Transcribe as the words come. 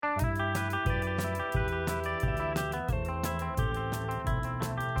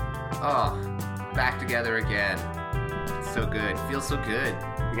Oh, back together again. It's so good. Feels so good.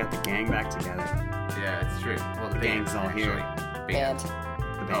 We got the gang back together. Yeah, it's true. Well, the gang's all actually. here. Band.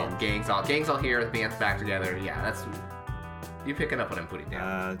 The Oh, band. gang's all here. The band's back together. Yeah, that's you picking up what I'm putting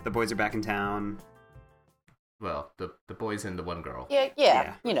down. The boys are back in town. Well, the boys and the one girl.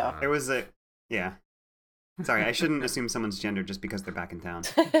 Yeah. You know. It was a yeah. Sorry, I shouldn't assume someone's gender just because they're back in town.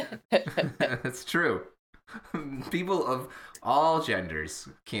 That's true. People of all genders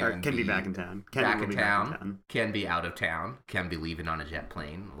can be back in town. Back in town. Can be out of town. Can be leaving on a jet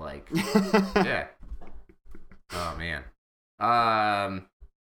plane. Like, yeah. Oh man. All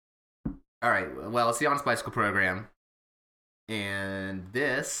right. Well, it's the Honest Bicycle program, and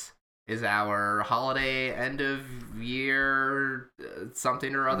this is our holiday end of year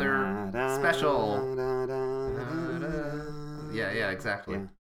something or other special. Yeah, exactly. Yeah.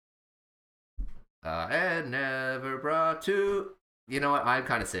 And never brought to. You know what? I'm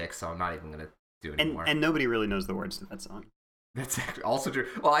kind of sick, so I'm not even gonna do it anymore. And nobody really knows the words to that song. That's also true.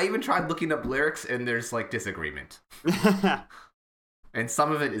 Well, I even tried looking up lyrics, and there's like disagreement. And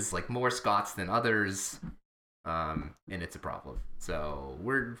some of it is like more Scots than others, and it's a problem. So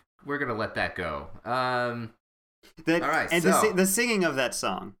we're gonna let that go. All right. And so the singing of that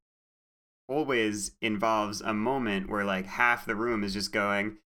song always involves a moment where like half the room is just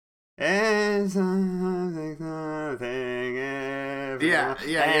going. That's exactly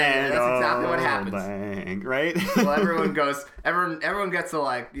what happens. Bang, right? Well, everyone gets to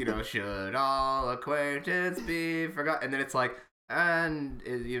like, you know, should all acquaintance be forgot, and then it's like, and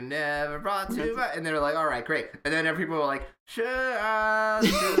you never brought to my, and they're like, all right, great, and then people are like, just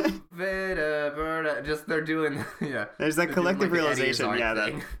they're doing, yeah. There's that collective like realization,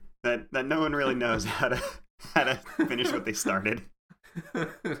 that no one really knows how to finish what they started.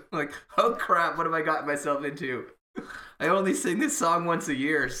 Like, oh crap, what have I gotten myself into? I only sing this song once a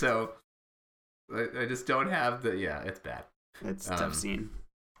year, so I just don't have it's bad. It's a tough scene.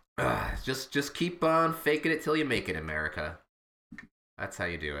 Just keep on faking it till you make it, America. That's how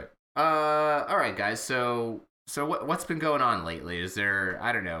you do it. All right, guys. So what's been going on lately? Is there,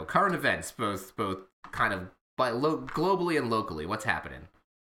 I don't know, current events, both kind of globally and locally? What's happening?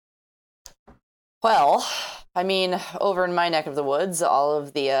 Well, I mean, over in my neck of the woods, all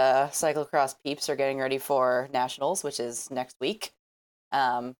of the cyclocross peeps are getting ready for nationals, which is next week.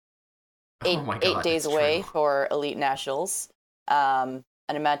 8 days away for elite nationals. An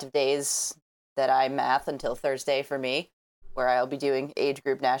amount of days that I math until Thursday for me, where I'll be doing age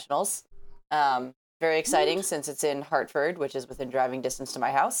group nationals. Very exciting since it's in Hartford, which is within driving distance to my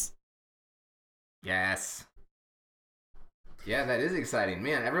house. Yes. Yeah, that is exciting.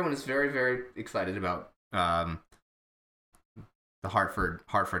 Man, everyone is very, very excited about the Hartford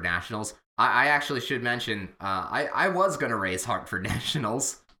Nationals. I actually should mention, I was going to race Hartford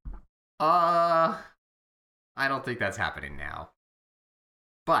Nationals. I don't think that's happening now.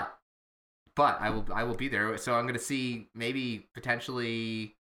 But I will be there. So I'm going to see, maybe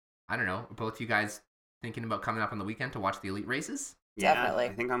potentially, I don't know, both you guys thinking about coming up on the weekend to watch the elite races? Yeah, definitely.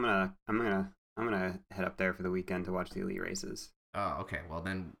 I think I'm gonna head up there for the weekend to watch the elite races. Oh, okay. Well,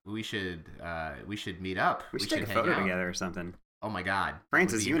 then we should meet up. We should take a photo together or something. Oh my God,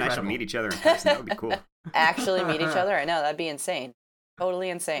 Francis, you and I should meet each other in person. That would be cool. Actually meet each other? I know, that'd be insane.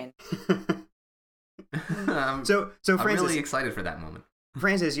 Totally insane. So Francis, I'm really excited for that moment.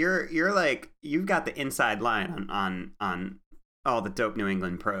 Francis, you're like, you've got the inside line on all the dope New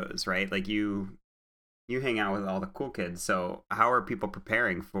England pros, right? Like you hang out with all the cool kids. So how are people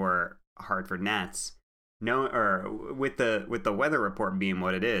preparing for Hartford Nats? No, or with the weather report being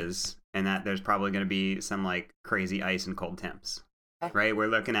what it is, and that there's probably going to be some like crazy ice and cold temps, right? We're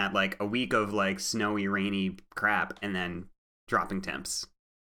looking at like a week of like snowy, rainy crap, and then dropping temps.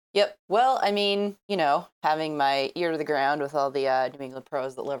 Yep. Well, I mean, you know, having my ear to the ground with all the New England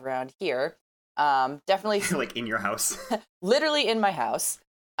pros that live around here, definitely like in your house, literally in my house.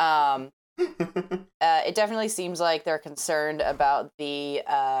 It definitely seems like they're concerned about the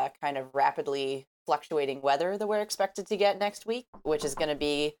kind of rapidly fluctuating weather that we're expected to get next week, which is going to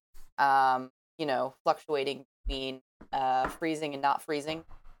be, fluctuating between freezing and not freezing.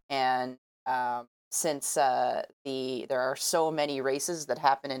 And since there are so many races that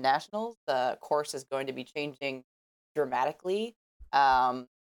happen in nationals, the course is going to be changing dramatically,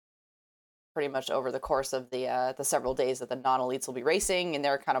 pretty much over the course of the several days that the non-elites will be racing, and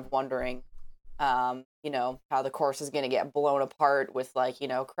they're kind of wondering, how the course is going to get blown apart with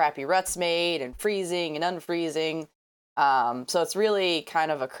crappy ruts made and freezing and unfreezing. So it's really kind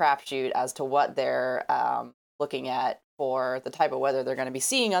of a crapshoot as to what they're looking at for the type of weather they're going to be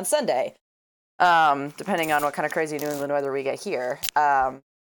seeing on Sunday, depending on what kind of crazy New England weather we get here.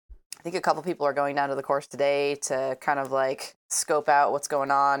 I think a couple people are going down to the course today to kind of like scope out what's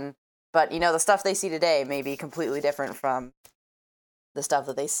going on. But, the stuff they see today may be completely different from the stuff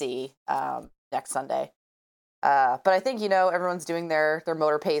that they see next Sunday. But I think, everyone's doing their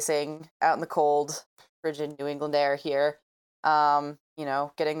motor pacing out in the cold, frigid New England air here.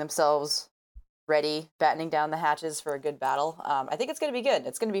 Getting themselves ready, battening down the hatches for a good battle. I think it's going to be good.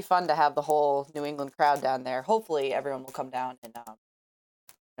 It's going to be fun to have the whole New England crowd down there. Hopefully everyone will come down and,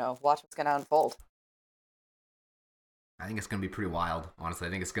 watch what's going to unfold. I think it's going to be pretty wild, honestly.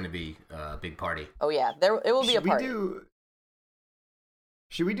 I think it's going to be a big party. Oh, yeah. It will be a party.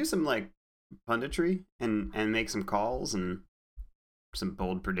 Should we do some, like, punditry and make some calls and some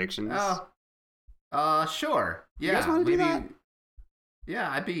bold predictions? Sure. Yeah. You guys want to do that? Yeah,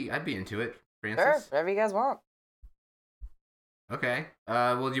 I'd be into it, Francis. Sure, whatever you guys want. Okay.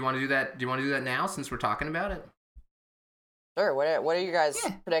 Well, do you want to do that? Do you want to do that now since we're talking about it? Sure. What are you guys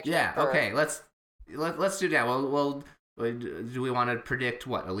predicting? Yeah. Okay. Let's do that. Well, do we want to predict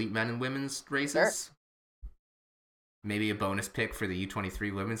what elite men and women's races? Sure. Maybe a bonus pick for the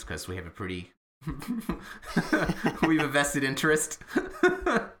U23 women's because we have a pretty we have a vested interest.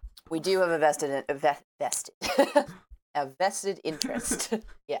 We do have a vested a vested interest.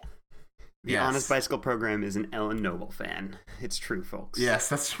 Yeah. The Honest Bicycle program is an Ellen Noble fan. It's true, folks. Yes,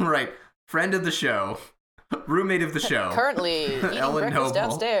 that's right. Friend of the show. Roommate of the show. Currently eating Ellen breakfast Noble.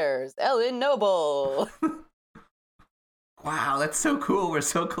 downstairs. Ellen Noble. Wow, that's so cool. We're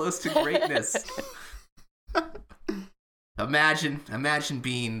so close to greatness. Imagine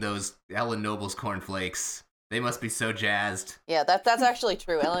being those Ellen Noble's cornflakes. They must be so jazzed. Yeah, that's actually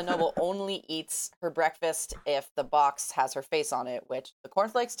true. Ellen Noble only eats her breakfast if the box has her face on it, which the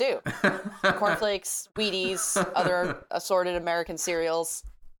cornflakes do. Cornflakes, Wheaties, other assorted American cereals.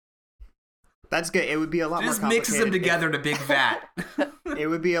 That's good. It would be a lot more complicated. Just mixes them together in a big vat. It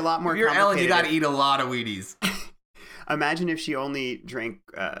would be a lot more complicated. If you're Ellen, you gotta eat a lot of Wheaties. Imagine if she only drank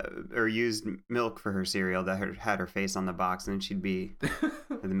or used milk for her cereal that had her face on the box, and she'd be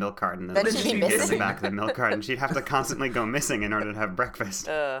the milk carton. Then she'd be missing. In the back of the milk carton. She'd have to constantly go missing in order to have breakfast.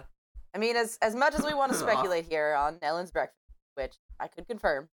 I mean, as much as we want to speculate here on Ellen's breakfast, which I could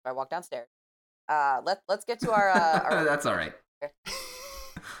confirm if I walk downstairs, let's get to our That's all right.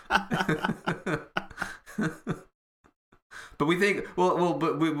 But we think but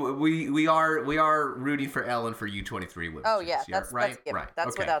we are rooting for Ellen for U23 women. Oh yeah, that's right.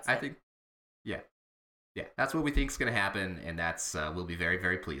 That's okay. without saying. I think, yeah, that's what we think is going to happen, and that's we'll be very,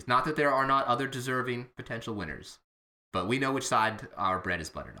 very pleased. Not that there are not other deserving potential winners, but we know which side our bread is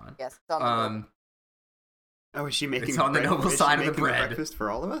buttered on. Yes. It's on the is she making? It's on the noble side of the bread. Breakfast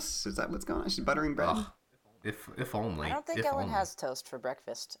for all of us? Is that what's going on? She's buttering bread. Oh, if only. I don't think Ellen has toast for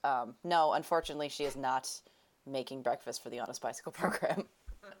breakfast. No, unfortunately, she is not making breakfast for the Honest Bicycle program.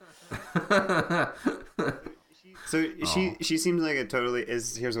 So she seems like a totally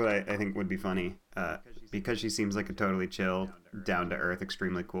here's what I think would be funny, because she seems like a totally chill, down to earth,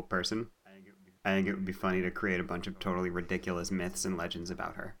 extremely cool person. I think it would be funny to create a bunch of totally ridiculous myths and legends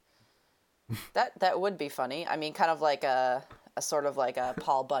about her. That would be funny. I mean, kind of like a sort of like a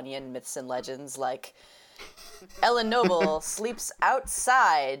Paul Bunyan myths and legends, like Ellen Noble sleeps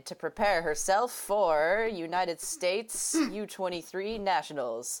outside to prepare herself for United States U23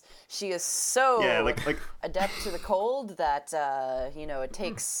 Nationals. She is so like adept to the cold that it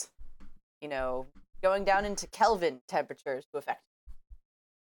takes going down into Kelvin temperatures to affect.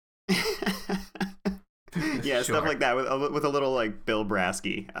 Yeah, sure. Stuff like that with a little like Bill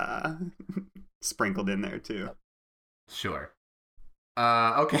Brasky sprinkled in there too. Sure.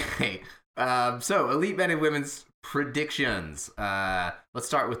 Okay. So elite men and women's predictions. Let's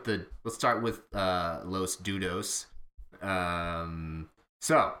start with Los Dudos.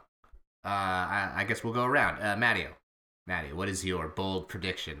 I guess we'll go around. Matteo, what is your bold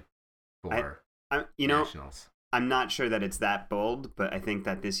prediction for Nationals? I'm not sure that it's that bold, but I think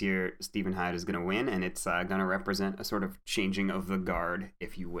that this year Stephen Hyde is going to win, and it's going to represent a sort of changing of the guard,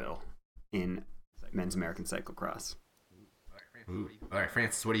 if you will, in men's American cyclocross. Ooh. All right,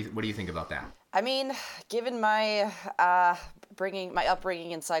 Francis, what do you think about that? I mean, given my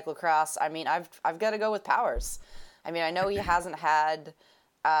upbringing in cyclocross, I mean, I've got to go with Powers. I mean, I know he hasn't had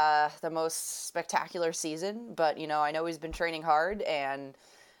the most spectacular season, but I know he's been training hard, and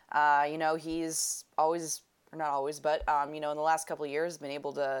he's always, or not always, but in the last couple of years, been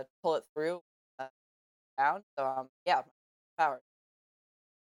able to pull it through down. So yeah, Powers.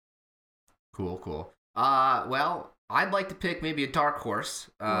 Cool. Well, I'd like to pick maybe a dark horse.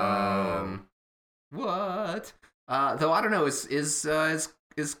 What? Though I don't know. Is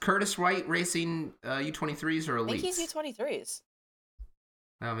Curtis Wright racing U23s or elites? I think he's U23s.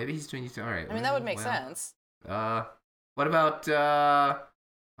 Oh, maybe he's doing. All right. I mean, that would make sense. What about I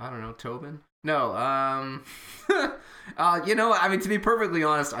don't know, Tobin? No. I mean, to be perfectly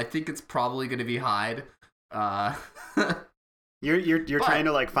honest, I think it's probably going to be Hyde. You're trying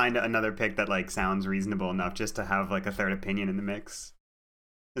to like find another pick that like sounds reasonable enough just to have like a third opinion in the mix.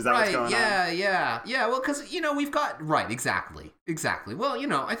 Is that what's going on? Yeah. Well, because we've got exactly. Well,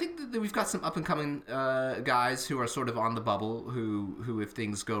 I think that we've got some up and coming guys who are sort of on the bubble who if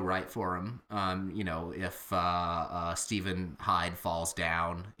things go right for them, if Stephen Hyde falls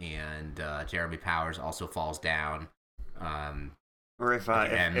down and Jeremy Powers also falls down, or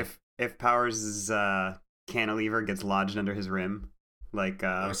if Powers' cantilever gets lodged under his rim, like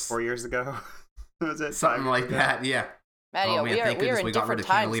 4 years ago, was it something like that? Yeah. Matteo, we are in different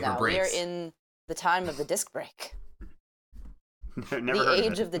times now. We are in the time of the disc break. The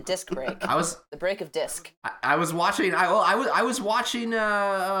age of the disc break. The break of disc. I was watching. I was watching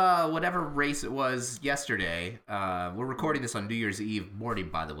whatever race it was yesterday. We're recording this on New Year's Eve morning,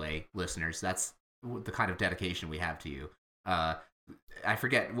 by the way, listeners. That's the kind of dedication we have to you. I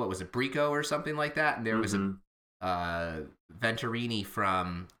forget, what was it, Brico or something like that, and there was a Venturini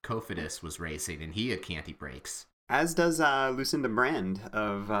from Cofidis was racing, and he had canty brakes. As does Lucinda Brand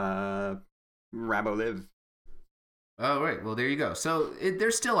of Rabo Live. Oh, right. Well, there you go. So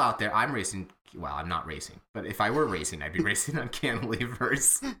they're still out there. I'm racing. Well, I'm not racing. But if I were racing, I'd be racing on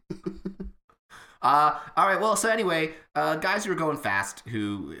cantilevers. All right. Well, so anyway, guys who are going fast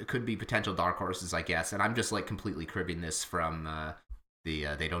who could be potential dark horses, I guess. And I'm just like completely cribbing this from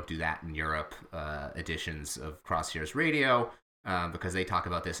the They Don't Do That in Europe editions of Crosshairs Radio because they talk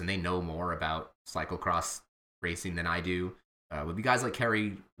about this and they know more about cyclocross racing than I do. Would be guys like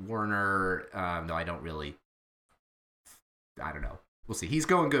Kerry Warner. No, I don't know. We'll see. He's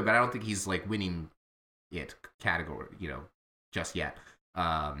going good, but I don't think he's like winning it category, just yet.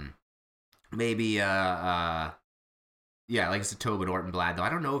 Maybe, like it's a Tobin Ortenblad, though. I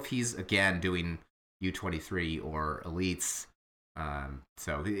don't know if he's again doing U23 or elites.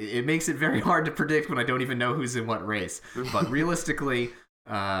 So it makes it very hard to predict when I don't even know who's in what race. But realistically,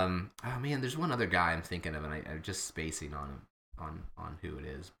 oh man, there's one other guy I'm thinking of, and I'm just spacing on him, on who it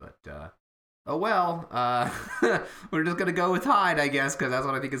is. But oh well, we're just gonna go with Hyde, I guess, because that's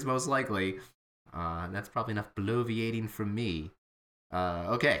what I think is most likely. That's probably enough bloviating from me.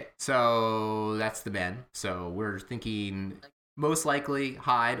 Okay, so that's the men. So we're thinking most likely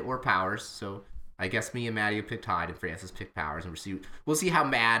Hyde or Powers. So I guess me and Maddie picked Hyde and Francis picked Powers, and we'll see how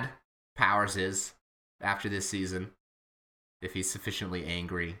mad Powers is after this season. If he's sufficiently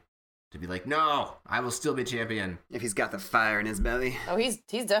angry to be like, no, I will still be champion. If he's got the fire in his belly. Oh, he's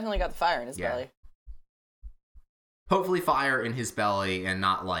definitely got the fire in his belly. Hopefully fire in his belly and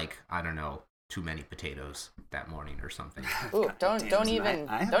not like, I don't know, too many potatoes that morning or something. Ooh, don't even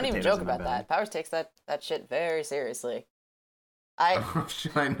joke about that. Powers takes that shit very seriously. I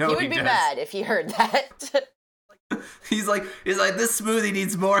know he would be mad if he heard that. He's like, this smoothie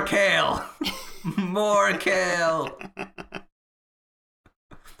needs more kale. More kale.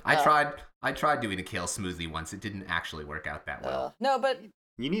 I tried doing a kale smoothie once. It didn't actually work out that well. No, but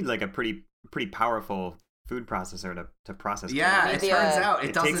you need like a pretty powerful food processor to process. Yeah, it turns out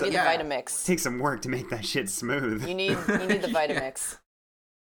it doesn't. You need the Vitamix. It takes some work to make that shit smooth. You need the Vitamix.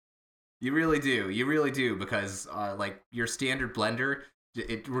 You really do, because like your standard blender,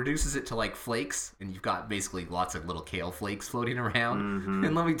 it reduces it to like flakes, and you've got basically lots of little kale flakes floating around. Mm-hmm.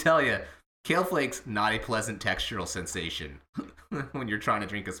 And let me tell you, kale flakes, not a pleasant textural sensation when you're trying to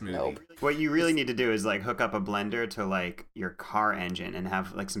drink a smoothie. Nope. What you really need to do is like hook up a blender to like your car engine and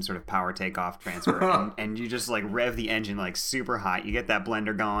have like some sort of power takeoff transfer, and you just like rev the engine like super hot. You get that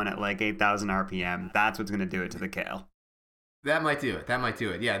blender going at like 8,000 RPM. That's what's gonna do it to the kale. That might do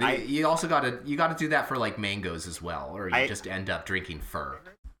it. Yeah, you also got to do that for like mangoes as well, or you just end up drinking fur.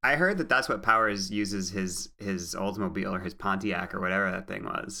 I heard that's what Powers uses his Oldsmobile or his Pontiac or whatever that thing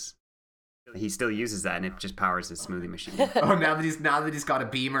was. He still uses that, and it just powers his smoothie machine. Oh, now that he's got a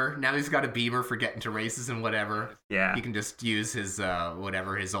Beamer, for getting to races and whatever. Yeah, he can just use his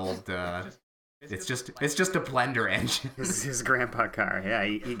his old. It's just a blender engine. his grandpa car. Yeah,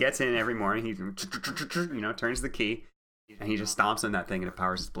 he gets in every morning. He turns the key, and he just stomps on that thing, and it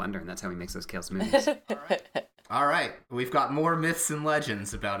powers his blender, and that's how he makes those kale smoothies. All right, we've got more myths and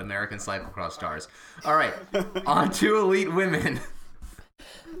legends about American cyclocross stars. All right, on to elite women.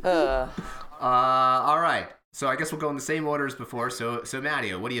 All right. So I guess we'll go in the same order as before. So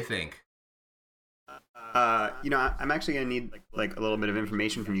Matteo, what do you think? I'm actually gonna need like a little bit of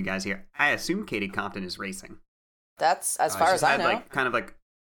information from you guys here. I assume Katie Compton is racing. That's as far as I know. Like kind of like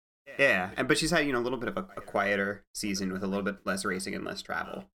Yeah, but she's had a little bit of a quieter season with a little bit less racing and less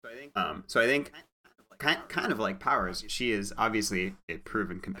travel. So I think kind of like Powers, she is obviously a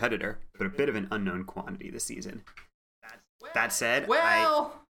proven competitor, but a bit of an unknown quantity this season. That said,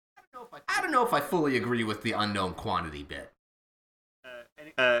 I don't know if I fully agree with the unknown quantity bit.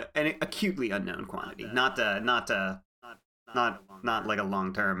 An acutely unknown quantity, not like a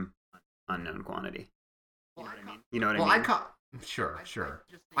long-term unknown quantity. You know what I mean? Sure.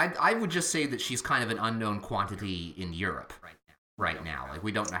 I would just say that she's kind of an unknown quantity in Europe right now. Like,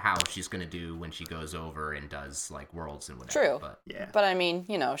 we don't know how she's going to do when she goes over and does, like, Worlds and whatever. True. But, yeah. But I mean,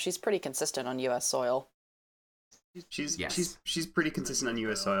 she's pretty consistent on U.S. soil. She's pretty consistent on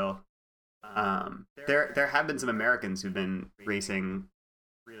U.S. soil. There have been some Americans who've been racing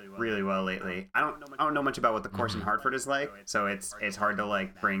really well lately. I don't know much about what the course in Hartford is like, so it's hard to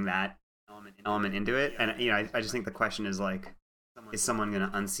like bring that element into it. And I just think the question is like, is someone going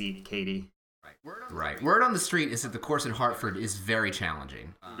to unseat Katie? Right. Word on the street is that the course in Hartford is very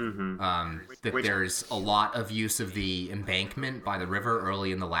challenging. There's a lot of use of the embankment by the river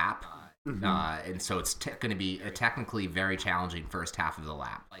early in the lap. And so it's going to be a technically very challenging first half of the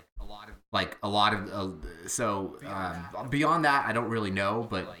lap. Beyond that, I don't really know,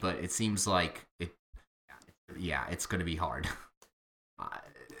 but it seems like it's going to be hard.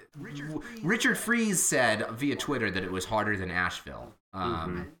 Richard Fries said via Twitter that it was harder than Asheville.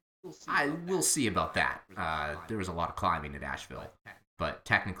 I will see about that. There was a lot of climbing at Asheville, but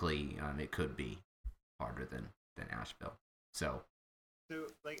technically it could be harder than Asheville.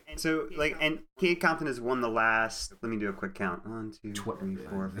 And Katie Compton has won the last, let me do a quick count. 1, 2, 3,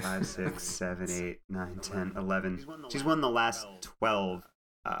 4, 5, 6, 7, 8, 9, 10, 11. She's won the last 12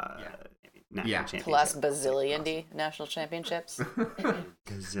 national championships. Plus bazillion national championships.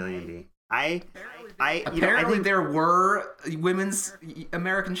 Gazillion. Apparently there were women's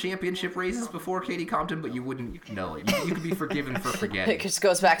American championship races before Katie Compton, but you wouldn't know it. You could be forgiven for forgetting. It just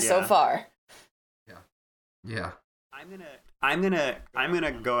goes back so far. Yeah. I'm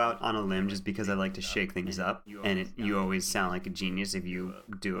gonna go out on a limb just because I like to shake things up, and you always sound like a genius if you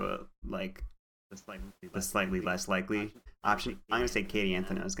do the slightly less likely option. I'm gonna say Katie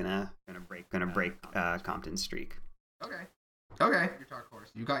Antonow is gonna break Compton's streak. Okay.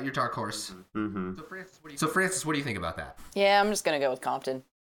 You got your dark horse. Mm-hmm. So Francis, what do you think about that? Yeah, I'm just gonna go with Compton.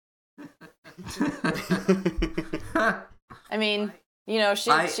 I mean,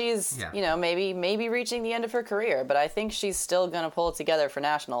 she's maybe reaching the end of her career, but I think she's still gonna pull it together for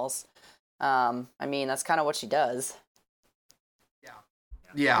nationals. I mean, that's kind of what she does.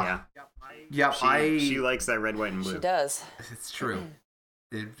 Yeah. She likes that red, white, and blue. She does. It's true.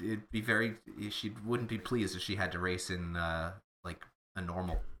 It'd be she wouldn't be pleased if she had to race in like a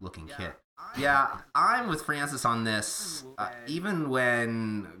normal looking kit. Yeah, I'm with Francis on this. Even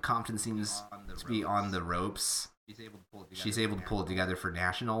when Compton seems to be on the ropes, she's able to pull it together for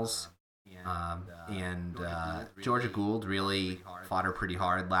nationals. And Georgia Gould really fought her pretty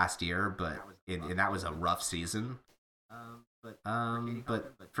hard last year, and that was a rough season.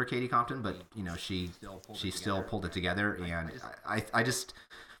 But for Katie Compton, she still pulled it together, and I just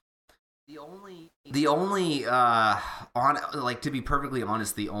the only to be perfectly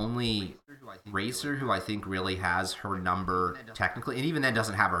honest, the only racer who I think really has her number technically, and even then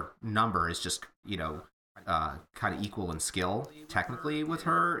doesn't have her number, is just kind of equal in skill technically with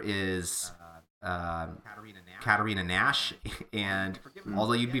her, is Katarina Nash. And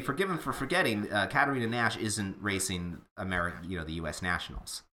although you'd be forgiven for forgetting, Katarina Nash isn't racing the U.S.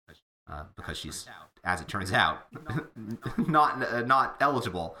 Nationals because she's, as it turns out, not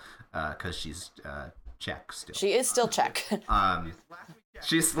eligible because she's Czech still. She is still Czech.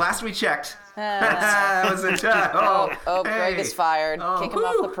 She's last we checked. Greg is fired. Kick him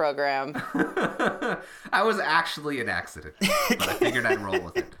off the program. I was actually an accident, but I figured I'd roll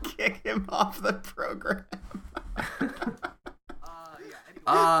with it. Kick him off the program.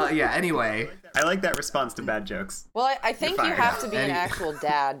 Anyway. I like that response to bad jokes. Well, I think you have to be an actual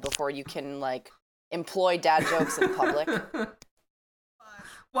dad before you can, employ dad jokes in public.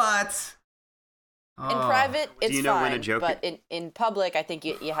 What? In private, it's fine, when a joke but in public, I think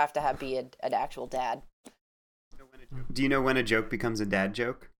you have to be an actual dad. Do you know when a joke becomes a dad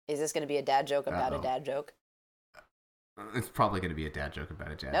joke? Is this going to be a dad joke about a dad joke? It's probably going to be a dad joke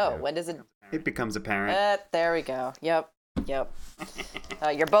about a dad joke. No, when does it... It becomes apparent. There we go. Yep.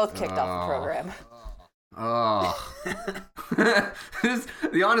 You're both kicked off the program. This is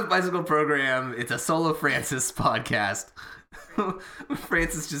the Honest Bicycle program. It's a solo Francis podcast.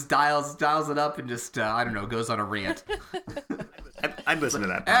 Francis just dials it up and just goes on a rant. I'd listen to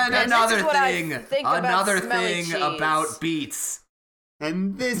that. And another thing about beats.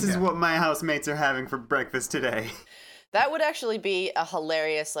 And this is what my housemates are having for breakfast today. That would actually be a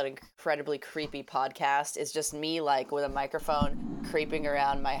hilarious, like, incredibly creepy podcast. It's just me, like, with a microphone creeping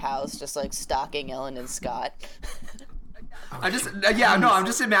around my house, just, like, stalking Ellen and Scott. I'm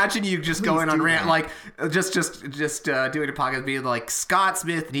just imagining you just going on rant, like, just doing a podcast being like, Scott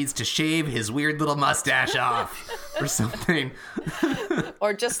Smith needs to shave his weird little mustache off, or something.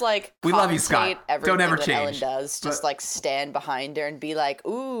 Or just, like, we love you, Scott. Don't ever that change. Ellen does. Just, like, stand behind her and be like,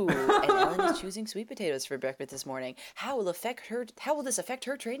 ooh, and Ellen is choosing sweet potatoes for breakfast this morning. How will this affect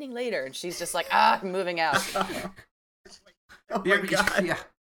her training later? And she's just like, I'm moving out. Oh my God. Yeah.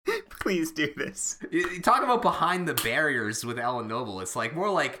 Please do this. You talk about behind the barriers with Ellen Noble. It's like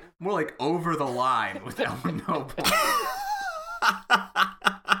more like over the line with Ellen Noble.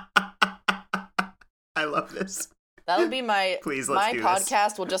 I love this. That'll be my Please, let's do podcast.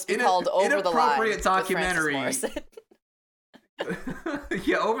 This. Will just be called Over the Line. Inappropriate documentary.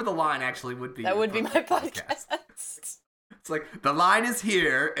 Yeah, Over the Line actually would be. That would be my podcast. It's like the line is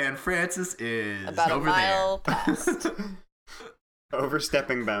here, and Francis is about over a mile there. past.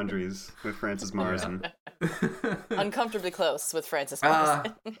 Overstepping boundaries with Francis Morrison. Uncomfortably close with Francis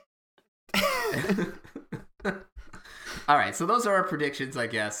Morrison. All right, so those are our predictions, I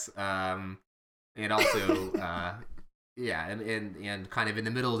guess. And also, and kind of in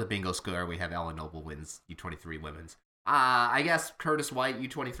the middle of the bingo square, we have Ellen Noble wins U23 women's. I guess Curtis White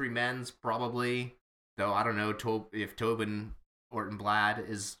U23 men's probably. Though I don't know if Tobin Orton-Blad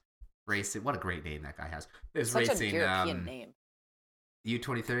is racing. What a great name that guy has. Is Such racing, a European name.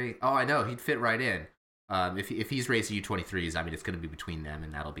 U23. Oh, I know. He'd fit right in. If he's racing U23s, I mean, it's going to be between them,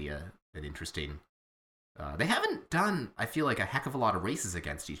 and that'll be an interesting. They haven't done, I feel like, a heck of a lot of races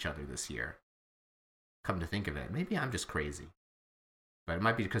against each other this year. Come to think of it, maybe I'm just crazy, but it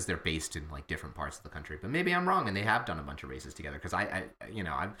might be because they're based in like different parts of the country. But maybe I'm wrong, and they have done a bunch of races together. Because I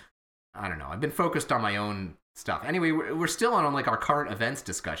don't know. I've been focused on my own stuff. Anyway, we're still on like our current events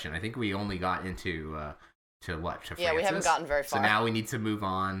discussion. I think we only got into to Francis. We haven't gotten very far. So now we need to move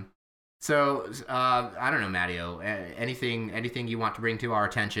on. So I don't know, Matteo. Anything you want to bring to our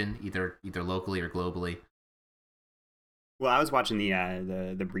attention, either locally or globally? Well, I was watching the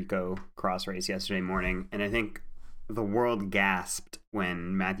Brico cross race yesterday morning, and I think the world gasped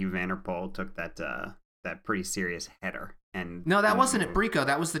when Matthew Van Der Poel took that pretty serious header. And no, that wasn't at Brico.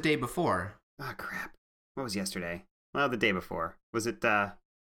 That was the day before. Oh crap! What was yesterday? Well, the day before. Was it? The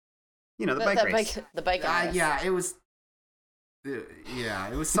bike race. The bike race. Yeah, it was.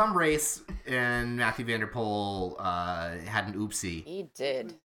 It was some race, and Matthew Van Der Poel had an oopsie. He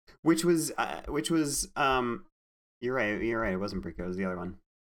did. Which was. You're right. It wasn't Brico. It was the other one.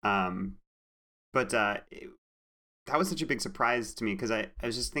 But that was such a big surprise to me because I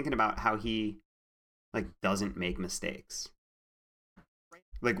was just thinking about how he like doesn't make mistakes.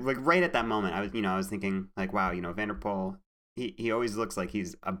 Like right at that moment, I was thinking like, wow, Van Der Poel, he always looks like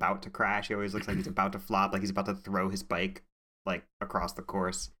he's about to crash. He always looks like he's about to flop, like he's about to throw his bike like across the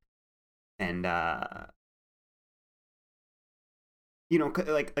course. And like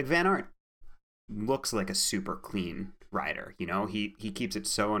Van Aert looks like a super clean rider. He keeps it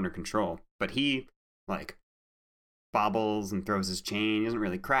so under control, but he like bobbles and throws his chain. He doesn't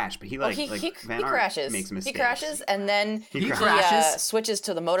really crash, but he Van Aert crashes. Makes mistakes. He crashes, and then he switches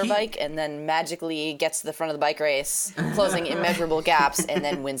to the motorbike, and then magically gets to the front of the bike race, closing immeasurable gaps, and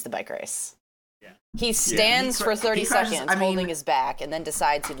then wins the bike race. Yeah. He stands for 30 seconds, holding his back, and then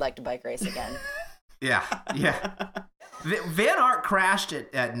decides he'd like to bike race again. Yeah. Van Aert crashed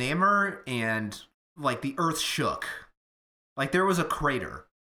at Namur, and like the earth shook. Like there was a crater.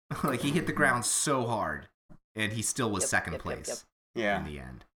 Like he hit the ground so hard. And he still was second place in the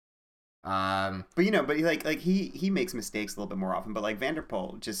end. But he makes mistakes a little bit more often. But like Van Der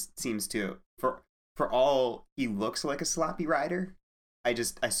Poel just seems to, for all he looks like a sloppy rider, I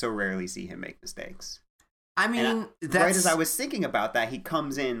so rarely see him make mistakes. I mean, right as I was thinking about that, he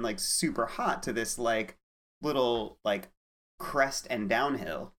comes in like super hot to this like little like crest and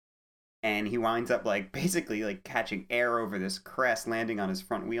downhill, and he winds up like basically like catching air over this crest, landing on his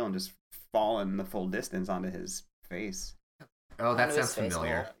front wheel, and just falling the full distance onto his face. Oh, that sounds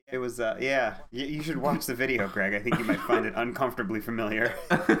familiar. It was, yeah. You should watch the video, Greg. I think you might find it uncomfortably familiar.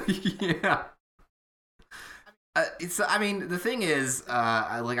 Yeah. I mean, the thing is,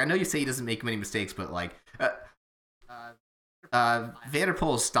 I know you say he doesn't make many mistakes, but like, Van Der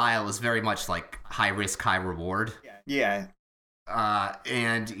Poel's style is very much like high risk, high reward. Yeah.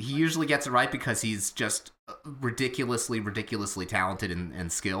 And he usually gets it right because he's just ridiculously talented and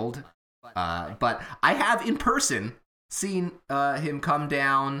skilled. But I have in person seen him come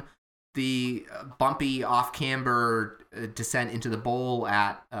down the bumpy off-camber descent into the bowl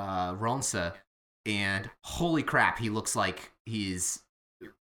at Ronsa, and holy crap, he looks like he's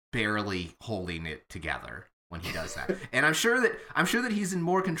barely holding it together when he does that. And I'm sure that he's in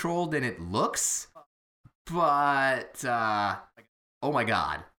more control than it looks, but oh my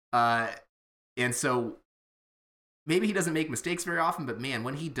god. And so maybe he doesn't make mistakes very often, but man,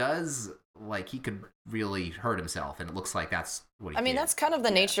 when he does, like, he could really hurt himself, and it looks like that's what he did. That's kind of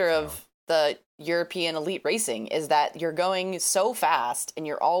the nature of the European elite racing, is that you're going so fast and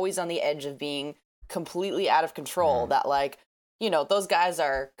you're always on the edge of being completely out of control, that, like, those guys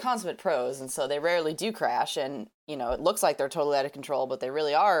are consummate pros, and so they rarely do crash, and, it looks like they're totally out of control, but they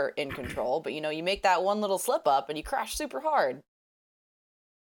really are in control. But, you make that one little slip up and you crash super hard.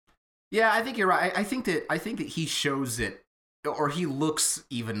 Yeah, I think you're right. I think that he shows it, or he looks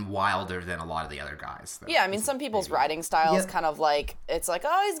even wilder than a lot of the other guys. Though. Yeah, some people's riding styles kind of like, it's like,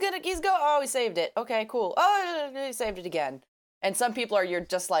 oh, he saved it. Okay, cool. Oh, he saved it again. And some people are, you're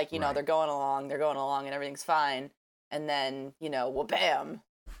just like, right. they're going along, and everything's fine. And then, well, bam,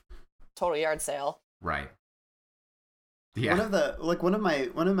 total yard sale. Right. Yeah. One of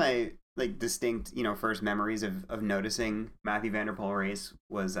my like distinct, first memories of noticing Matthew Van Der Poel race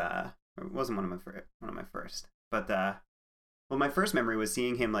was it wasn't one of my first, but my first memory was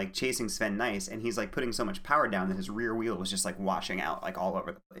seeing him like chasing Sven Nys, and he's like putting so much power down that his rear wheel was just like washing out like all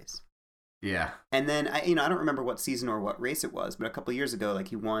over the place. Yeah. And then I don't remember what season or what race it was, but a couple of years ago, like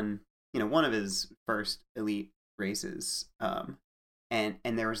he won, one of his first elite races, and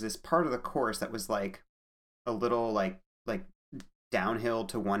there was this part of the course that was like a little like downhill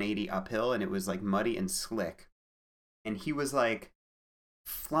to 180 uphill, and it was like muddy and slick, and he was like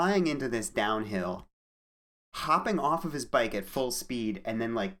flying into this downhill, hopping off of his bike at full speed, and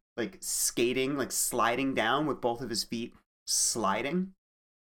then like skating, like sliding down with both of his feet sliding.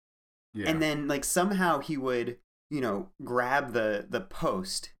 Yeah. And then like somehow he would grab the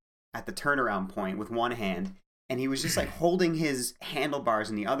post at the turnaround point with one hand, and he was just like holding his handlebars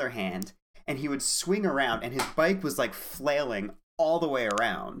in the other hand, and he would swing around, and his bike was like flailing all the way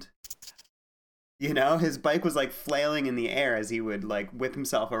around. His bike was like flailing in the air as he would like whip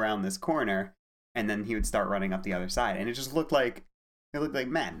himself around this corner, and then he would start running up the other side, and it just looked like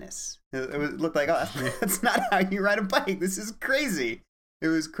madness. It looked like, oh, that's not how you ride a bike. This is crazy. It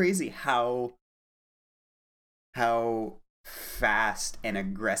was crazy how fast and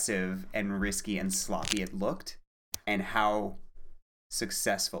aggressive and risky and sloppy it looked, and how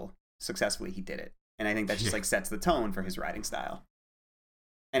successfully he did it. And I think that just like sets the tone for his riding style,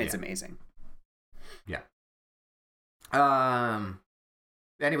 and it's amazing. Yeah.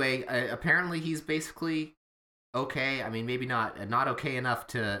 Anyway, apparently he's basically okay. Maybe not okay enough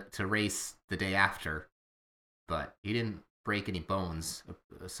to race the day after, but he didn't break any bones,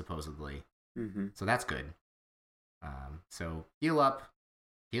 supposedly. Mm-hmm. So that's good. So heal up,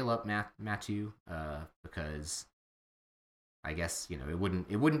 Matthew, because I guess it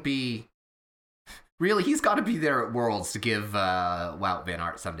wouldn't be really. He's got to be there at Worlds to give Wout van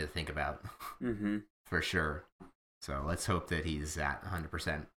Aert something to think about, for sure. So let's hope that he's at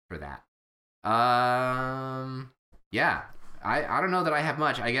 100% for that. Yeah, I don't know that I have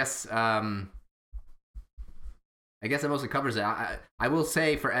much. I guess that mostly covers it. I will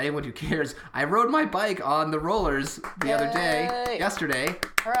say, for anyone who cares, I rode my bike on the rollers yesterday.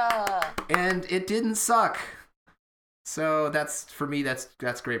 Hurrah! And it didn't suck. So that's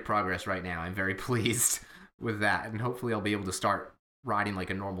great progress right now. I'm very pleased with that, and hopefully I'll be able to start riding like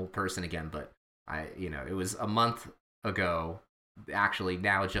a normal person again. But it was a month ago, actually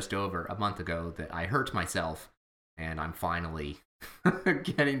now just over a month ago, that I hurt myself, and I'm finally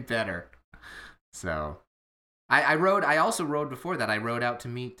getting better. So I also rode before that. I rode out to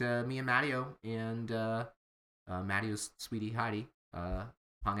meet me and Matteo, and Matteo's sweetie Heidi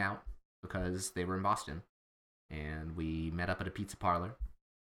hung out because they were in Boston, and we met up at a pizza parlor.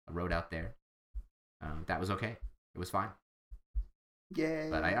 I rode out there. That was okay. It was fine. Yay!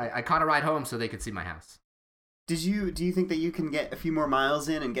 But I caught a ride home so they could see my house. Do you think that you can get a few more miles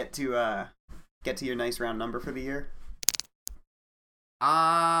in and get to your nice round number for the year?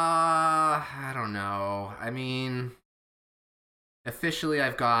 I don't know. Officially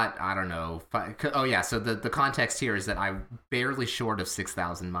I've got, I don't know. So the context here is that I'm barely short of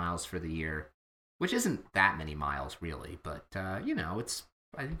 6,000 miles for the year, which isn't that many miles really, but it's,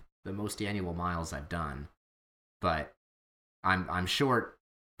 I think, the most annual miles I've done. But I'm short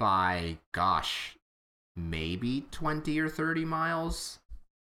by, gosh, maybe 20 or 30 miles.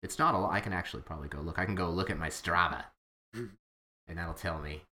 It's not a lot. I can actually probably go look. I can go look at my Strava, and that'll tell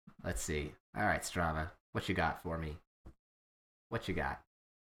me. Let's see. All right, Strava, what you got for me? What you got?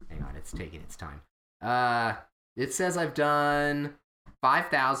 Hang on, it's taking its time. It says I've done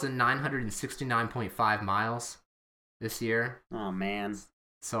 5,969.5 miles this year. Oh, man.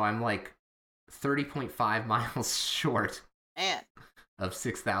 So I'm like 30.5 miles short Man. of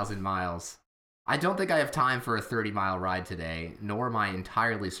 6,000 miles. I don't think I have time for a 30-mile ride today, nor am I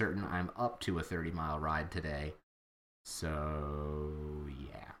entirely certain I'm up to a 30-mile ride today. So,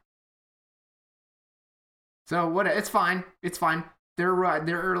 yeah. So, what? It's fine. It's fine. There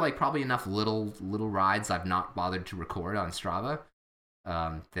are like probably enough little rides I've not bothered to record on Strava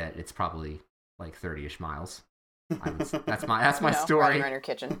that it's probably like 30-ish miles. That's my story. Riding around your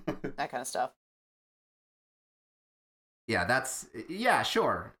kitchen, that kind of stuff. Yeah,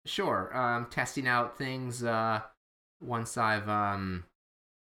 sure. Testing out things once I've when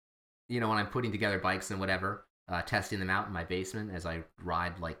I'm putting together bikes and whatever, testing them out in my basement as I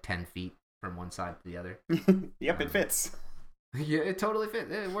ride like 10 feet from one side to the other. Yep, it fits. Yeah, it totally fits.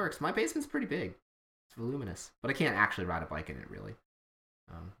 It works. My basement's pretty big. It's voluminous, but I can't actually ride a bike in it really,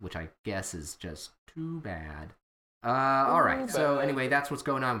 which I guess is just too bad. All right. So anyway, that's what's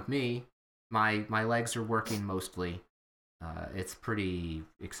going on with me. My legs are working mostly. It's pretty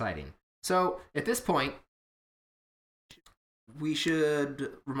exciting. So at this point, we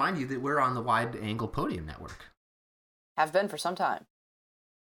should remind you that we're on the Wide Angle Podium Network. Have been for some time.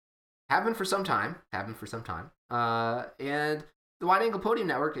 And the Wide Angle Podium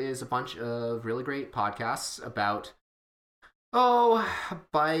Network is a bunch of really great podcasts about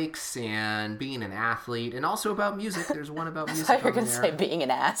bikes and being an athlete, and also about music. There's one about music. I thought you were going to say being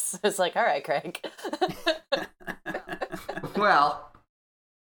an ass. It's like, all right, Craig. Well,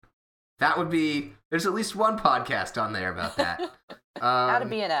 that would be... There's at least one podcast on there about that. How to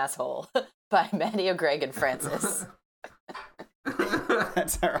Be an Asshole by Manny O'Greg and Francis.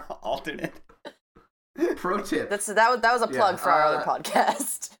 That's our alternate. Pro tip. That was a plug for our other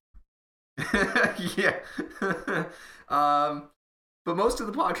podcast. Yeah. But most of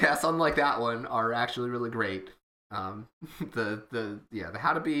the podcasts, unlike that one, are actually really great. The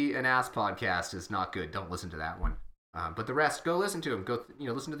How to Be an Ass podcast is not good. Don't listen to that one. But the rest, go listen to them. Go,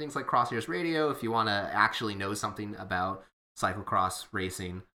 listen to things like Crosshairs Radio if you want to actually know something about cyclocross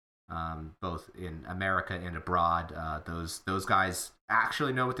racing, both in America and abroad. Those guys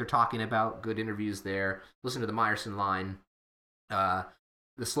actually know what they're talking about. Good interviews there. Listen to the Meyerson Line, the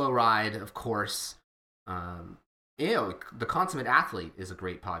Slow Ride, of course. The Consummate Athlete is a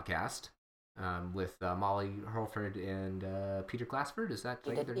great podcast with Molly Hurlford and Peter Glassford. Is that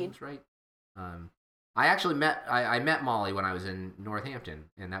their names right? I actually met Molly when I was in Northampton,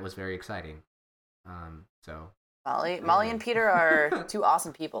 and that was very exciting. Molly and Peter are two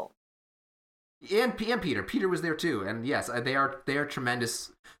awesome people. And Peter was there too, and yes, they are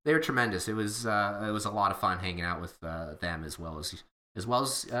tremendous. They are tremendous. It was a lot of fun hanging out with them as well as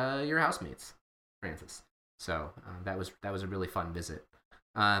your housemates, Francis. So that was a really fun visit.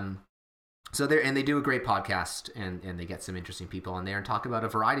 So they do a great podcast, and they get some interesting people on there and talk about a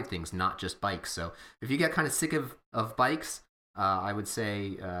variety of things, not just bikes. So if you get kind of sick of bikes, I would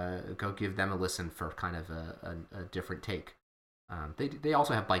say go give them a listen for kind of a different take. They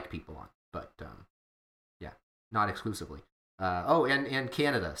also have bike people on, but yeah, not exclusively. And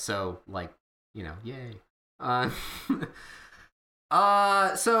Canada, so yay.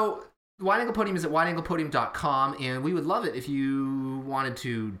 So the Wide Angle Podium is at wideanglepodium.com, and we would love it if you wanted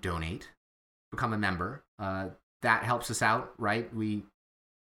to donate, become a member. That helps us out, right? We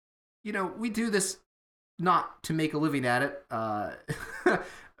do this not to make a living at it,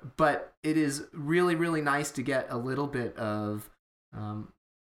 but it is really, really nice to get a little bit of, a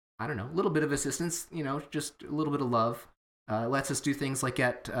little bit of assistance, just a little bit of love. It lets us do things like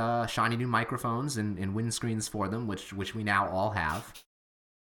get shiny new microphones and windscreens for them, which we now all have.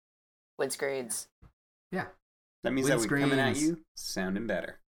 Windscreens. Yeah. That means that we're coming at you sounding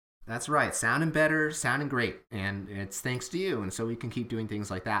better. That's right. Sounding better, sounding great. And it's thanks to you. And so we can keep doing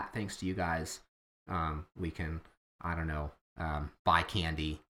things like that thanks to you guys. We can, buy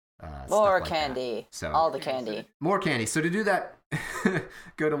candy. More like candy. So all the candy. More candy. So to do that,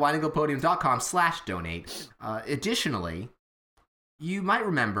 go to wideanglepodium.com/donate. Additionally, you might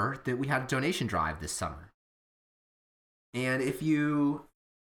remember that we had a donation drive this summer. And if you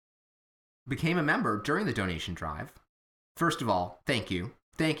became a member during the donation drive, first of all, thank you.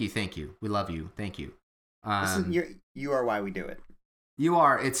 We love you. Thank you. You are why we do it.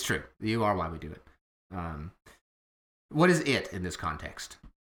 It's true. You are why we do it. What is it in this context?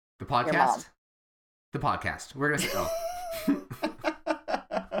 The podcast? The podcast. We're going to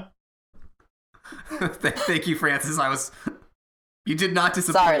say, Thank you, Francis. You did not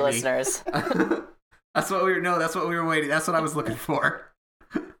disappoint me. Sorry, listeners. That's what we were waiting. That's what I was looking for.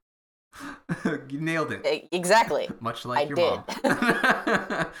 You nailed it. Exactly. Much like your did. Mom.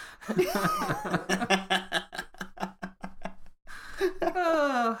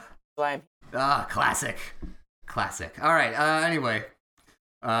 Classic. All right. Anyway,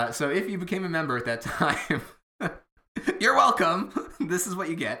 so if you became a member at that time, you're welcome. This is what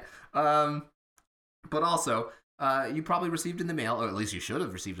you get. But also, you probably received in the mail, or at least you should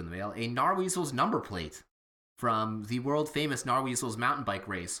have received in the mail, a Narweasel's number plate from the world-famous Narweasel's mountain bike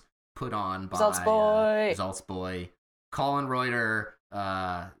race put on by Results Boy, Colin Reuter,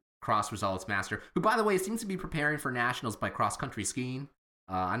 cross results master, who, by the way, seems to be preparing for nationals by cross-country skiing.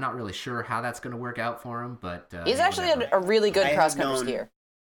 I'm not really sure how that's going to work out for him, but... he's actually a really good cross-country skier.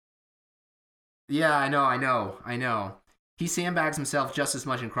 Yeah, I know. He sandbags himself just as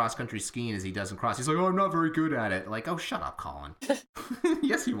much in cross-country skiing as he does in cross. He's like, oh, I'm not very good at it. Like, oh, shut up, Colin.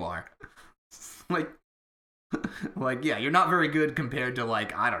 Yes, you are. Like, yeah, you're not very good compared to,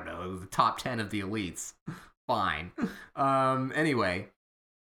 like, I don't know, the top 10 of the elites. Fine. Anyway.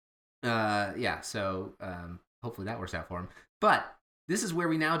 So hopefully that works out for him. But this is where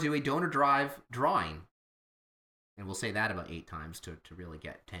we now do a donor drive drawing. And we'll say that about 8 times to really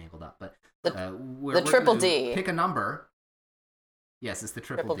get tangled up. But the triple D. Pick a number. Yes, it's the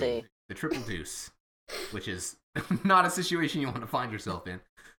triple D. The triple deuce, which is not a situation you want to find yourself in.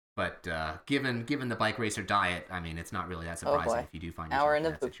 But given the bike racer diet, I mean, it's not really that surprising if you do find yourself in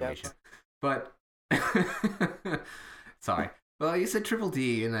that situation. But sorry. Well, you said triple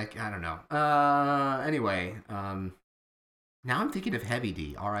D, and I don't know. Anyway, now I'm thinking of heavy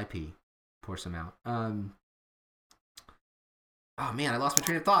D. R.I.P. Pour some out. Oh man, I lost my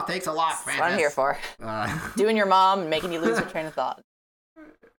train of thought. Thanks a lot, Francis. That's what I'm here for. Doing your mom and making you lose your train of thought.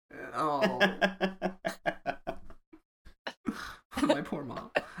 Oh. My poor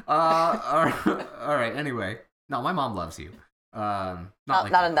mom. All right. Anyway, no, my mom loves you. Not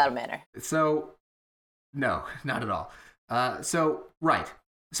in that manner. So, no, not at all. So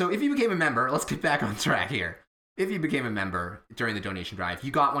if you became a member, let's get back on track here. If you became a member during the donation drive,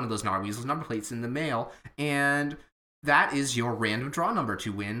 you got one of those Narweasel's number plates in the mail, and that is your random draw number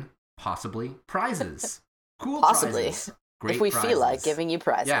to win possibly prizes. Cool prizes. Great if we prizes. Feel like giving you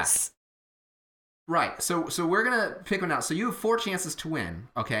prizes. Yeah. Right. So we're going to pick one out. So you have 4 chances to win,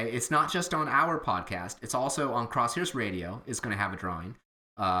 okay? It's not just on our podcast. It's also on Crosshairs Radio is going to have a drawing.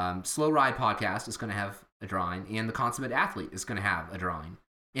 Slow Ride Podcast is going to have a drawing. And The Consummate Athlete is going to have a drawing.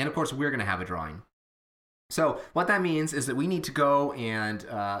 And, of course, we're going to have a drawing. So what that means is that we need to go and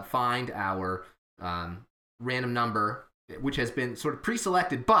find our random number, which has been sort of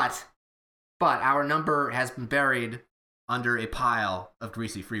pre-selected, but our number has been buried under a pile of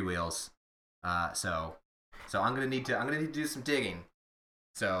greasy freewheels. So I'm gonna need to do some digging.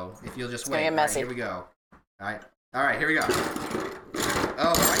 So if you'll just wait, right, here we go. All right, here we go.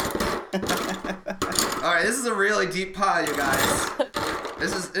 Oh my! All right, this is a really deep pile, you guys.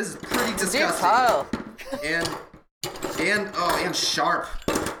 This is pretty disgusting. Deep pile. And sharp.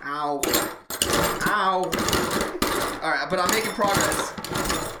 Ow. All right, but I'm making progress.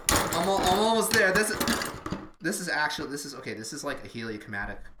 I'm almost there. This is okay. This is like a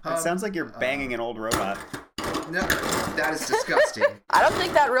heliochromatic hub. It sounds like you're banging an old robot. No, that is disgusting. I don't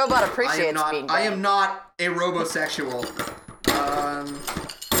think that robot appreciates being banged. I am not a robosexual.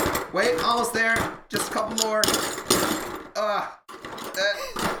 Wait, almost there. Just a couple more.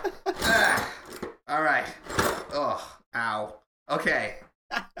 All right. Oh, ow. Okay.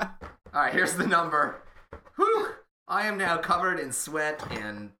 All right, here's the number. Whew. I am now covered in sweat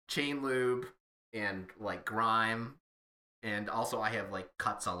and chain lube and like grime, and also I have like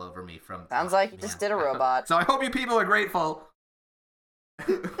cuts all over me from. Sounds like you just did a robot. So I hope you people are grateful.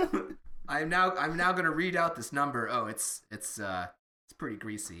 I'm now going to read out this number. Oh, it's pretty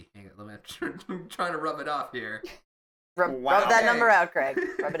greasy. Hang on, I'm trying to rub it off here. Rub that number out, Craig.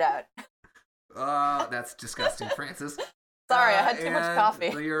 Rub it out. That's disgusting, Francis. Sorry, I had too much coffee.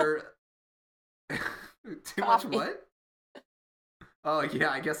 Too much what? Oh, yeah,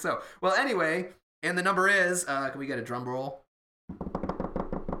 I guess so. Well, anyway, and the number is, can we get a drum roll?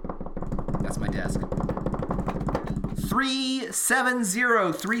 That's my desk.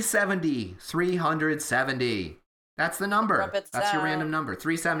 370. That's the number. That's your random number,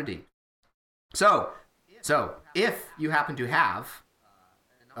 370. So if you happen to have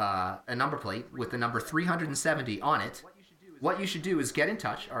a number plate with the number 370 on it, what you should do is get in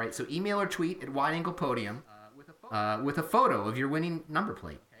touch. All right, so email or tweet at Wide Angle Podium with a photo of your winning number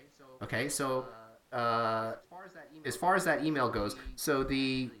plate. Okay, so as far as that email goes, so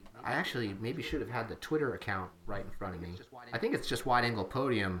I actually maybe should have had the Twitter account right in front of me. I think it's just Wide Angle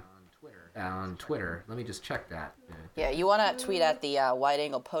Podium on Twitter. Let me just check that. Yeah, you want to tweet at the Wide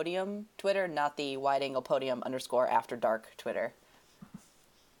Angle Podium Twitter, not the Wide Angle Podium _ After Dark Twitter.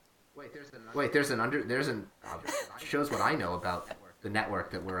 Shows what I know about the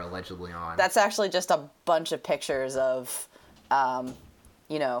network that we're allegedly on. That's actually just a bunch of pictures of,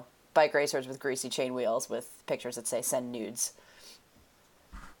 bike racers with greasy chain wheels with pictures that say "send nudes."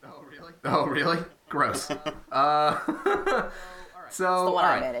 Oh, really? Gross. So, all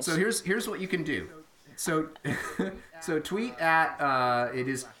right. So here's what you can do. So, tweet at it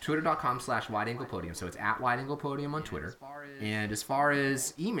is twitter.com/wideanglepodium. So it's at wideanglepodium on Twitter. And as far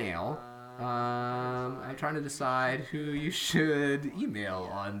as email, I'm trying to decide who you should email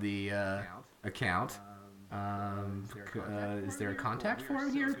on the account. Is there a contact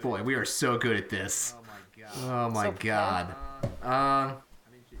form here? Boy, we are so good at this. Oh my god. I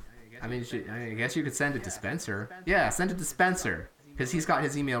guess you could send it to Spencer. Yeah, send it to Spencer, because he's got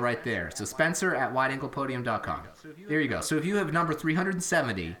his email right there. So Spencer at wideanglepodium.com. There you go. So if you have number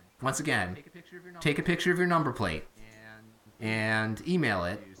 370, once again, take a picture of your number plate and email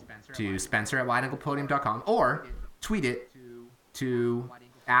it to Spencer at wideanglepodium.com, or tweet it to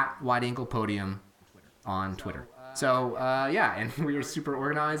at wideanglepodium on Twitter. So, yeah, and we are super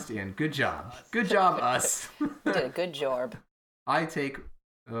organized, and good job. Good job, us. You did a good job. I take...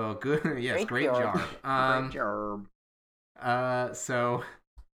 Oh, good. Yes, great job. Great job. So,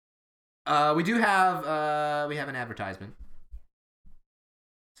 we do have, we have an advertisement.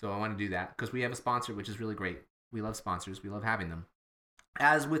 So I want to do that, because we have a sponsor, which is really great. We love sponsors. We love having them.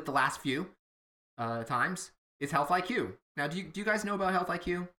 As with the last few times, it's Health IQ. Now, do you guys know about Health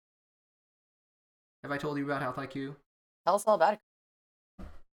IQ? Have I told you about Health IQ? Tell us all about it.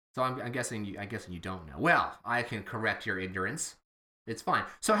 So I'm guessing you don't know. Well, I can correct your ignorance. It's fine.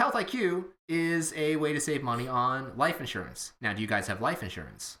 So Health IQ is a way to save money on life insurance. Now, do you guys have life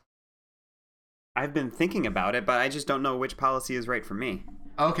insurance? I've been thinking about it, but I just don't know which policy is right for me.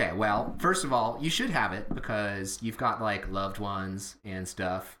 Okay, well, first of all, you should have it because you've got like loved ones and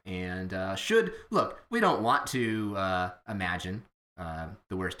stuff, and look, we don't want to imagine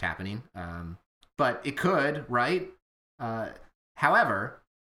the worst happening, but it could, right? However,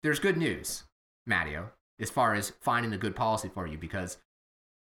 there's good news, Matteo, as far as finding a good policy for you, because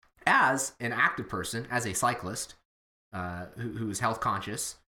as an active person, as a cyclist who is health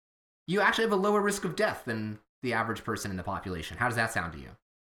conscious, you actually have a lower risk of death than the average person in the population. How does that sound to you?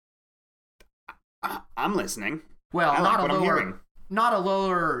 I'm listening. Well, not a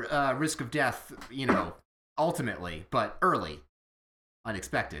lower risk of death, ultimately, but early,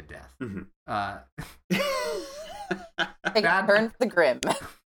 unexpected death. Mm-hmm. Burn for the grim.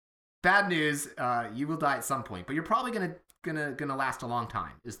 Bad news, you will die at some point, but you're probably gonna last a long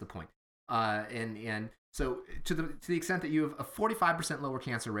time. Is the point? And so to the extent that you have a 45% lower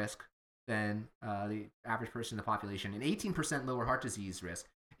cancer risk than the average person in the population, and 18% lower heart disease risk,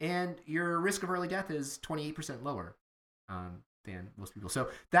 and your risk of early death is 28% lower than most people. So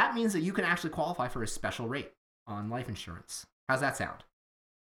that means that you can actually qualify for a special rate on life insurance. How's that sound?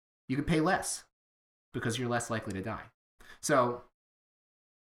 You can pay less because you're less likely to die. So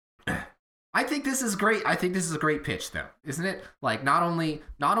I think this is great. I think this is a great pitch, though, isn't it? Like, not only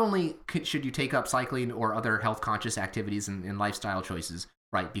should you take up cycling or other health conscious activities and lifestyle choices,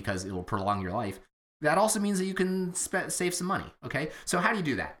 right, because it will prolong your life. That also means that you can save some money. Okay, so how do you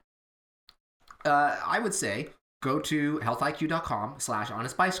do that? I would say go to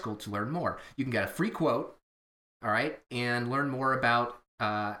healthiq.com/honestbicycle to learn more. You can get a free quote, all right, and learn more about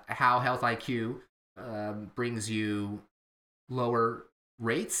how Health IQ brings you lower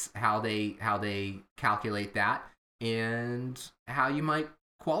rates, how they calculate that, and how you might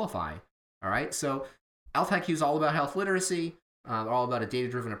qualify. All right, so Health IQ is all about health literacy. All about a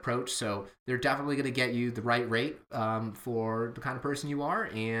data-driven approach, so they're definitely going to get you the right rate for the kind of person you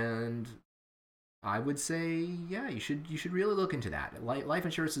are, and I would say, yeah, you should really look into that. Life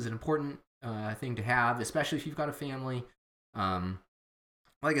insurance is an important thing to have, especially if you've got a family.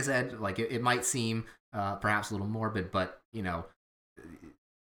 Like I said, like it might seem perhaps a little morbid, but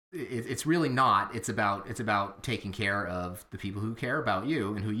it's really not. It's about taking care of the people who care about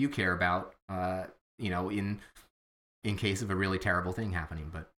you and who you care about. In case of a really terrible thing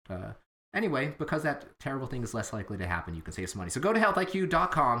happening. But anyway, because that terrible thing is less likely to happen, you can save some money. So go to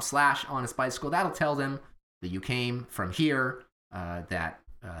healthiq.com/honestbicycle. That'll tell them that you came from here, that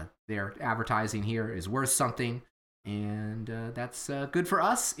their advertising here is worth something, and that's good for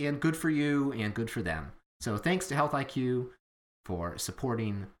us, and good for you, and good for them. So thanks to Health IQ for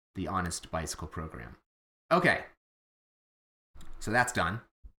supporting the Honest Bicycle program. Okay, so that's done.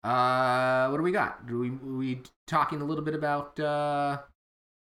 What do we got? We talking a little bit about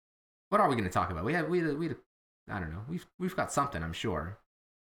What are we going to talk about? We I don't know. We've got something, I'm sure.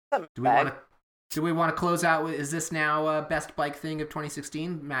 Something Do we want to close out? Is this now best bike thing of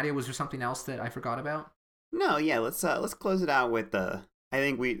 2016? Maddie, was there something else that I forgot about? No, yeah. Let's close it out with the. I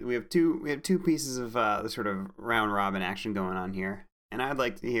think we have two pieces of the sort of round robin action going on here, and I'd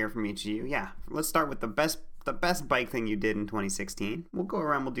like to hear from each of you. Yeah, let's start with the best bike thing you did in 2016. We'll go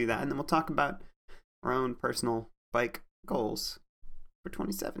around, we'll do that, and then we'll talk about our own personal bike goals for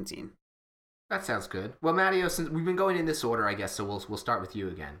 2017. That sounds good. Well, Matteo, since we've been going in this order, I guess, so we'll start with you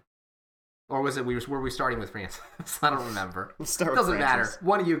again. Or was it were we starting with Francis? I don't remember. We'll start with Doesn't Francis. matter.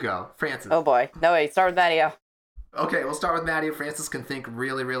 One of you go. Francis. Oh boy. No, wait, start with Matteo. Okay, we'll start with Matteo. Francis can think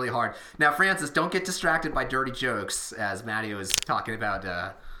really, really hard. Now, Francis, don't get distracted by dirty jokes as Matteo is talking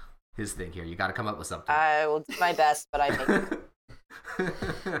about his thing here. You got to come up with something. I will do my best, but I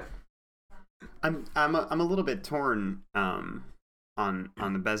may. I'm a little bit torn on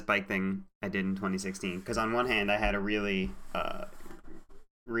the best bike thing I did in 2016 because on one hand I had a really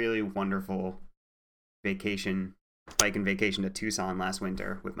wonderful bike and vacation to Tucson last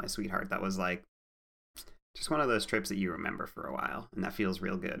winter with my sweetheart. That was like just one of those trips that you remember for a while, and that feels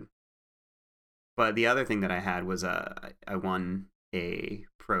real good. But the other thing that I had was I won a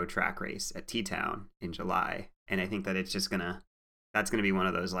pro track race at T-Town in July, and I think that that's gonna be one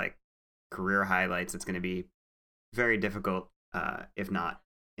of those like career highlights. It's gonna be very difficult, if not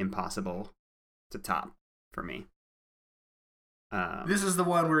impossible, to top for me. This is the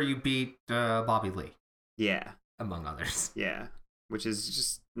one where you beat Bobby Lee. Yeah. Among others. Yeah. Which is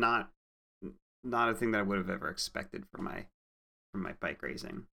just not a thing that I would have ever expected from my bike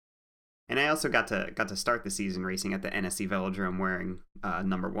racing. And I also got to start the season racing at the NSC Velodrome wearing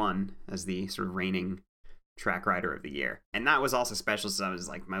number 1 as the sort of reigning track rider of the year. And that was also special, so it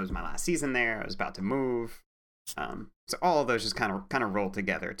was my last season there. I was about to move. So all of those just kind of rolled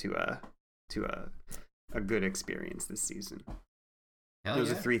together to a good experience this season.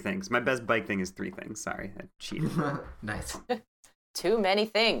 Those are 3 things. My best bike thing is 3 things. Sorry, I cheated. Nice. Too many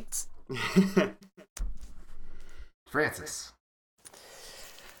things. Francis.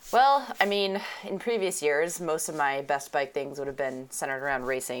 Well, I mean, in previous years, most of my best bike things would have been centered around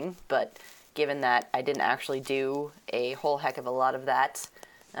racing, but given that I didn't actually do a whole heck of a lot of that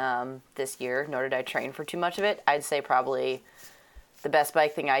this year, nor did I train for too much of it, I'd say probably the best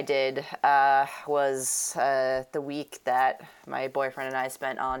bike thing I did was the week that my boyfriend and I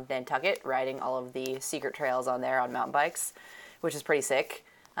spent on Nantucket, riding all of the secret trails on there on mountain bikes, which is pretty sick.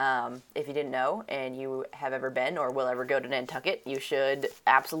 If you didn't know and you have ever been or will ever go to Nantucket, you should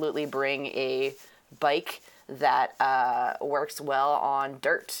absolutely bring a bike that works well on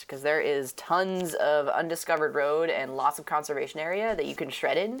dirt, because there is tons of undiscovered road and lots of conservation area that you can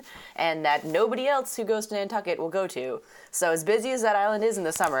shred in and that nobody else who goes to Nantucket will go to. So as busy as that island is in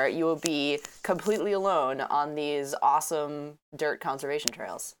the summer, you will be completely alone on these awesome dirt conservation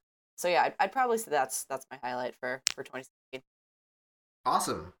trails. So yeah, I'd probably say that's my highlight for 2016.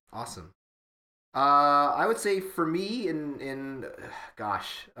 Awesome. I would say for me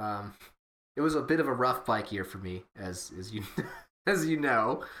it was a bit of a rough bike year for me, as you as you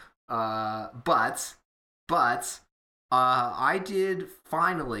know. But I did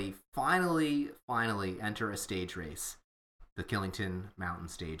finally enter a stage race, the Killington Mountain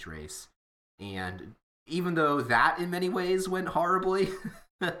Stage Race, and even though that in many ways went horribly,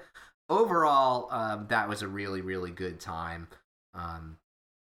 overall that was a really, really good time.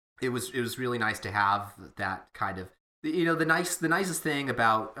 It was really nice to have that kind of, the nicest thing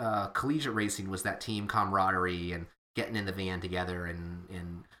about collegiate racing was that team camaraderie and getting in the van together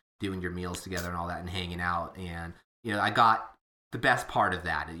and doing your meals together and all that and hanging out. And I got the best part of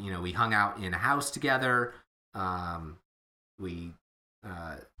that. We hung out in a house together. So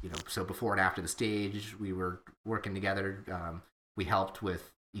before and after the stage, we were working together. We helped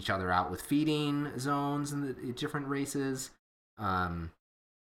with each other out with feeding zones in the different races.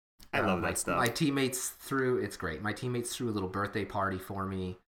 I love that stuff. My teammates threw a little birthday party for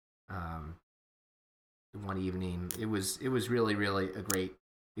me one evening. It was really, really a great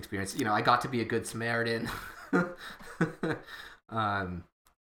experience. I got to be a good Samaritan.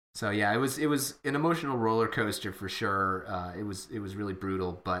 So yeah, it was an emotional roller coaster for sure. It was really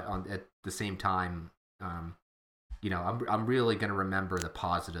brutal, but at the same time, I'm really gonna remember the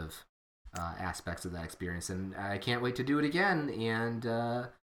positive aspects of that experience, and I can't wait to do it again and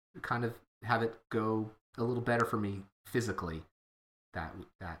kind of have it go a little better for me physically that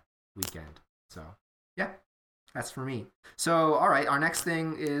weekend. So yeah, that's for me. So all right, our next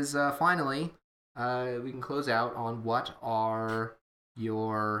thing is finally we can close out on what are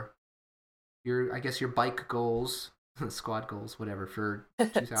your bike goals squad goals, whatever, for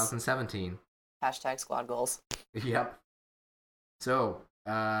 2017. Hashtag squad goals. Yep. So,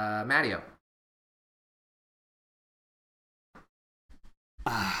 Matteo.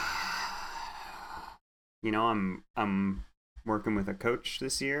 I'm working with a coach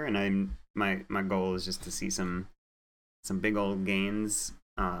this year, and my goal is just to see some big old gains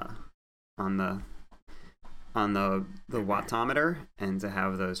on the wattometer, and to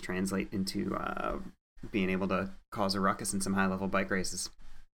have those translate into being able to cause a ruckus in some high level bike races.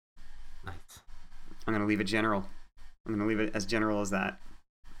 Nice. I'm gonna leave it general. I'm gonna leave it as general as that.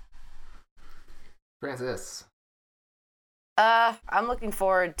 Francis. I'm looking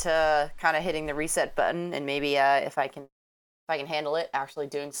forward to kind of hitting the reset button, and maybe if I can handle it, actually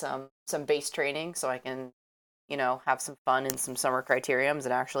doing some base training, so I can, have some fun in some summer criteriums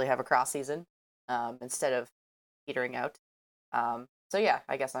and actually have a cross season instead of petering out. So yeah,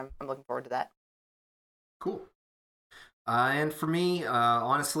 I guess I'm looking forward to that. Cool. And for me,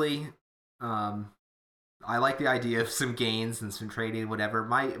 honestly, I like the idea of some gains and some training, whatever.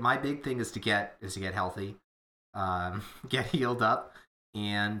 My big thing is to get healthy. Get healed up,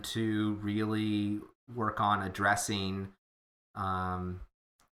 and to really work on addressing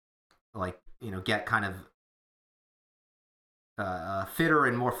get kind of fitter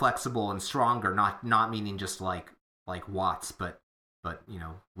and more flexible and stronger, not meaning just like watts, but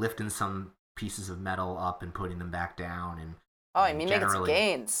lifting some pieces of metal up and putting them back down, and making some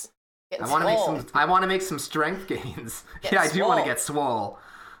gains. I want to make some strength gains. I do want to get swole.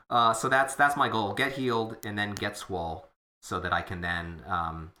 So that's my goal. Get healed and then get swole, so that I can then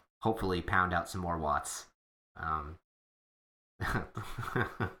hopefully pound out some more watts.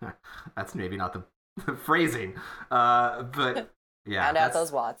 That's maybe not the phrasing, but yeah. Pound out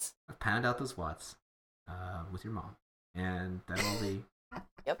those watts. Pound out those watts with your mom, and that'll be.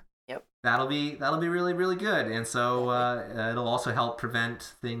 Yep. That'll be really, really good, and so it'll also help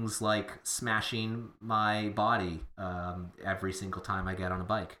prevent things like smashing my body every single time I get on a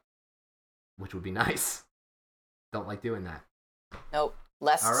bike, which would be nice. Don't like doing that. Nope.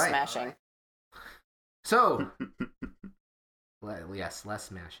 Less smashing. Right. So, yes, less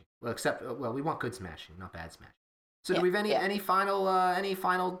smashing. Well, we want good smashing, not bad smashing. So, do we have any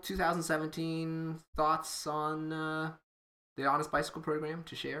final 2017 thoughts on the Honest Bicycle program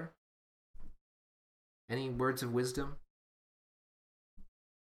to share? Any words of wisdom?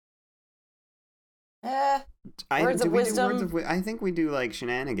 Words of wisdom. I think we do like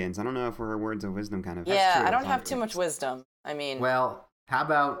shenanigans. I don't know if we're words of wisdom kind of. Yeah, I don't have too much wisdom. Well, how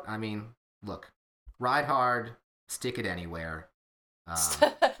about? Look, ride hard, stick it anywhere.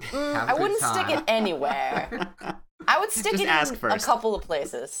 I wouldn't stick it anywhere. I would stick it in a couple of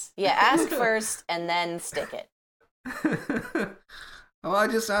places. Yeah, ask first and then stick it. Well, I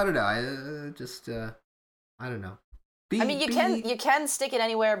don't know. I don't know. You can stick it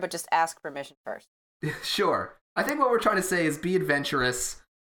anywhere, but just ask permission first. Sure. I think what we're trying to say is be adventurous,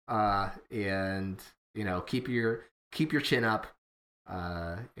 and keep your chin up,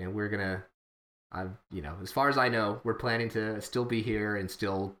 and we're gonna, as far as I know, we're planning to still be here and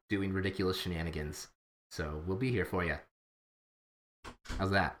still doing ridiculous shenanigans. So we'll be here for you. How's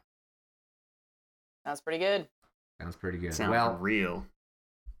that? Sounds pretty good. Sounds pretty good. Sounds real.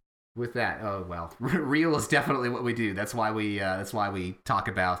 With that, real is definitely what we do. That's why we talk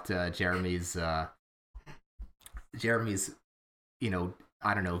about Jeremy's V6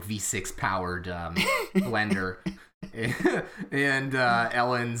 powered blender, and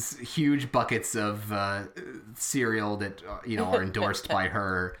Ellen's huge buckets of cereal that are endorsed by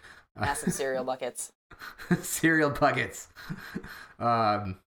her. Massive cereal buckets. Cereal buckets.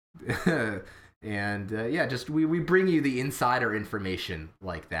 And just we bring you the insider information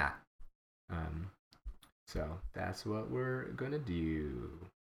like that. So that's what we're gonna do.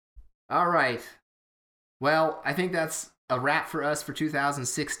 All right. Well, I think that's a wrap for us for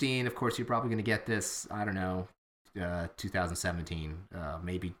 2016. Of course, you're probably gonna get this, 2017,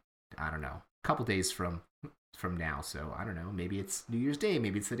 maybe, a couple days from now. So I don't know. Maybe it's New Year's Day.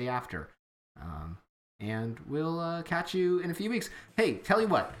 Maybe it's the day after. And we'll catch you in a few weeks. Hey, tell you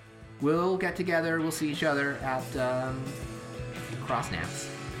what. We'll get together, we'll see each other at Cross Naps,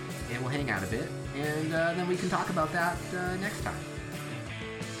 and we'll hang out a bit, and then we can talk about that next time.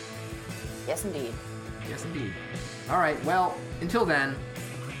 Yes, indeed. Yes, indeed. All right, well, until then,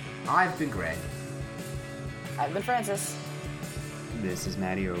 I've been Greg. I've been Francis. This is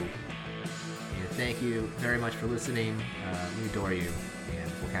Matteo. And thank you very much for listening. We adore you,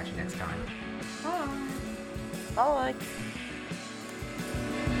 and we'll catch you next time. Bye. Bye.